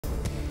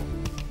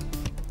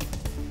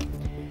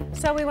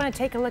So we want to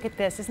take a look at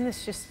this. Isn't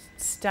this just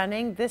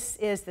stunning? This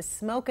is the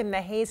smoke and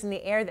the haze in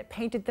the air that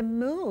painted the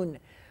moon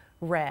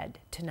red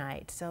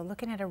tonight. So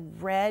looking at a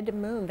red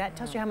moon, that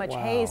tells you how much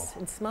haze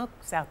and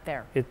smoke's out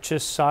there. It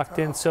just socked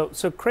in. So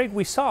Craig,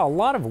 we saw a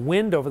lot of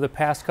wind over the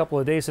past couple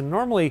of days, and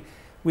normally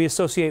we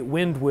associate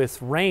wind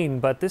with rain,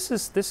 but this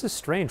is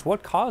strange.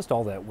 What caused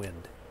all that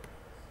wind?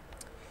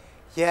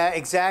 Yeah,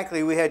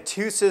 exactly. We had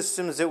two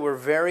systems that were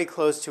very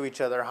close to each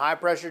other. High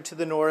pressure to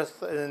the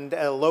north and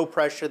low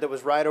pressure that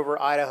was right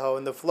over Idaho.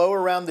 And the flow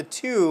around the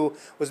two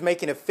was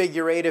making a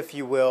figure eight, if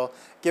you will,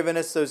 giving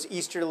us those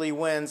easterly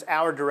winds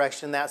our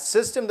direction. That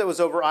system that was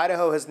over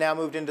Idaho has now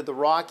moved into the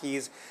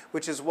Rockies,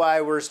 which is why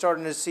we're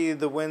starting to see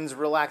the winds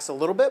relax a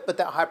little bit, but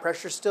that high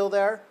pressure is still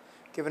there,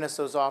 giving us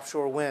those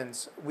offshore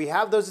winds. We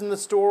have those in the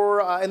store,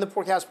 in the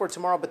forecast for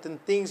tomorrow, but then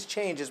things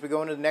change as we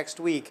go into the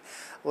next week.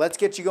 Let's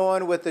get you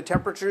going with the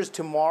temperatures.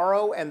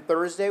 Tomorrow and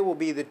Thursday will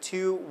be the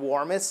two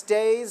warmest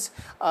days.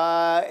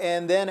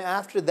 And then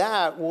after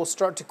that, we'll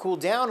start to cool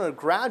down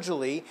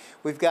gradually.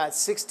 We've got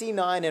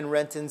 69 in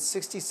Renton,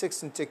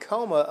 66 in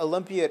Tacoma,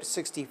 Olympia at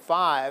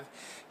 65.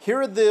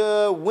 Here are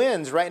the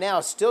winds right now,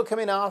 still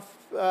coming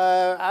off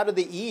out of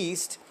the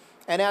east.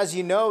 And as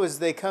you know, as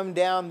they come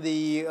down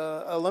the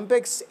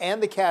Olympics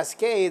and the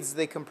Cascades,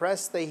 they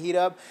compress, they heat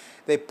up,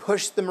 they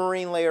push the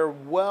marine layer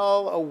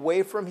well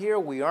away from here.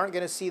 We aren't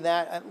going to see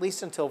that at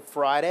least until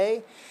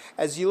Friday.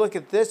 As you look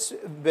at this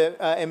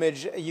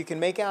image, you can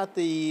make out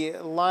the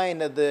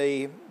line of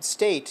the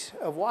state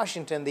of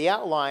Washington, the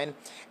outline,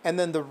 and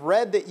then the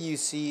red that you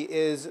see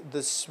is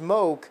the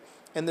smoke,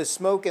 and the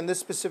smoke in this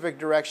specific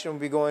direction will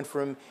be going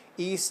from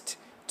east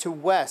to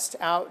west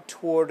out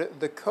toward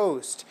the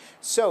coast.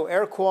 So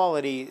air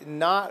quality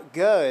not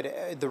good.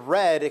 The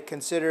red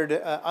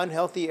considered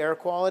unhealthy air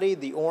quality,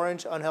 the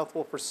orange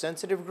unhealthful for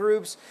sensitive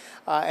groups,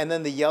 and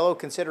then the yellow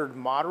considered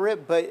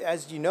moderate. But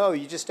as you know,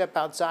 you just step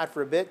outside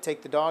for a bit,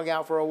 take the dog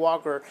out for a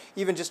walk, or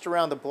even just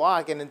around the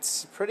block, and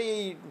it's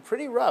pretty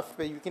rough,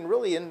 but you can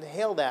really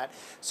inhale that.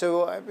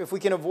 So if we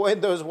can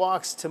avoid those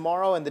walks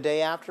tomorrow and the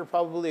day after,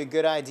 probably a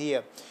good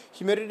idea.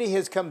 Humidity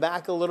has come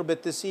back a little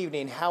bit this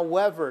evening.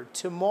 However,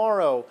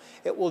 tomorrow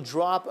it will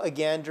drop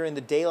again during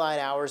the daylight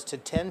hours to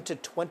 10 to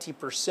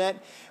 20%.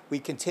 We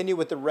continue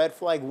with the red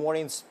flag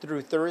warnings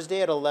through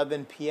Thursday at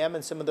 11 p.m.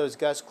 and some of those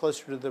gusts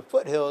closer to the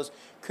foothills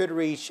could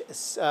reach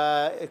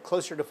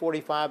closer to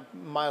 45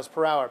 miles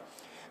per hour.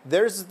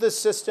 There's the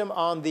system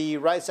on the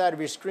right side of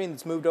your screen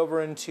that's moved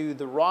over into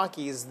the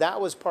Rockies.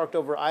 That was parked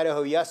over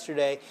Idaho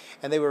yesterday,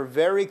 and they were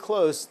very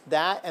close.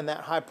 That and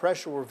that high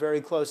pressure were very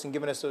close and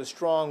giving us those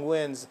strong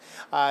winds.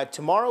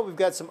 Tomorrow we've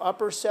got some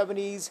upper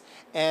 70s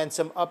and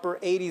some upper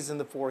 80s in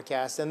the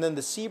forecast, and then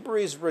the sea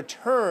breeze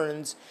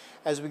returns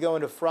as we go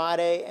into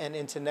Friday and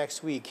into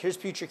next week. Here's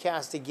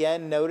Futurecast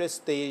again. Notice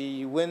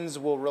the winds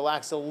will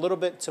relax a little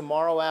bit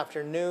tomorrow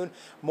afternoon,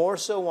 more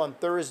so on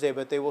Thursday,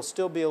 but they will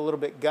still be a little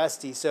bit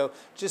gusty. So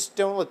just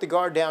don't let the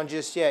guard down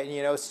just yet.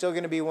 You know, it's still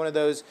going to be one of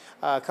those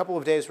couple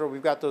of days where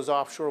we've got those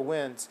offshore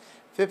winds.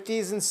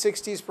 50s and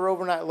 60s for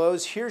overnight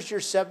lows. Here's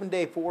your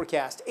 7-day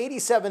forecast.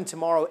 87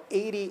 tomorrow,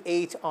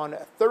 88 on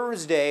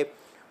Thursday.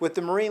 With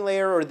the marine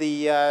layer or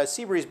the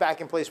sea breeze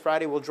back in place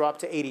Friday, we'll drop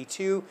to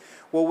 82.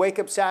 We'll wake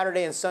up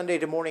Saturday and Sunday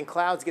to morning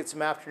clouds, get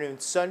some afternoon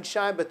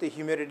sunshine, but the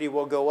humidity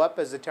will go up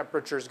as the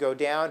temperatures go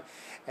down.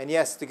 And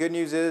yes, the good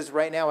news is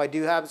right now I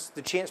do have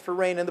the chance for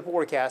rain in the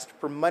forecast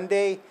for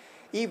Monday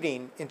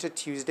evening into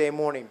Tuesday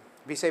morning.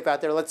 Be safe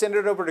out there. Let's send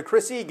it over to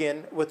Chris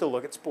Egan with a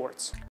look at sports.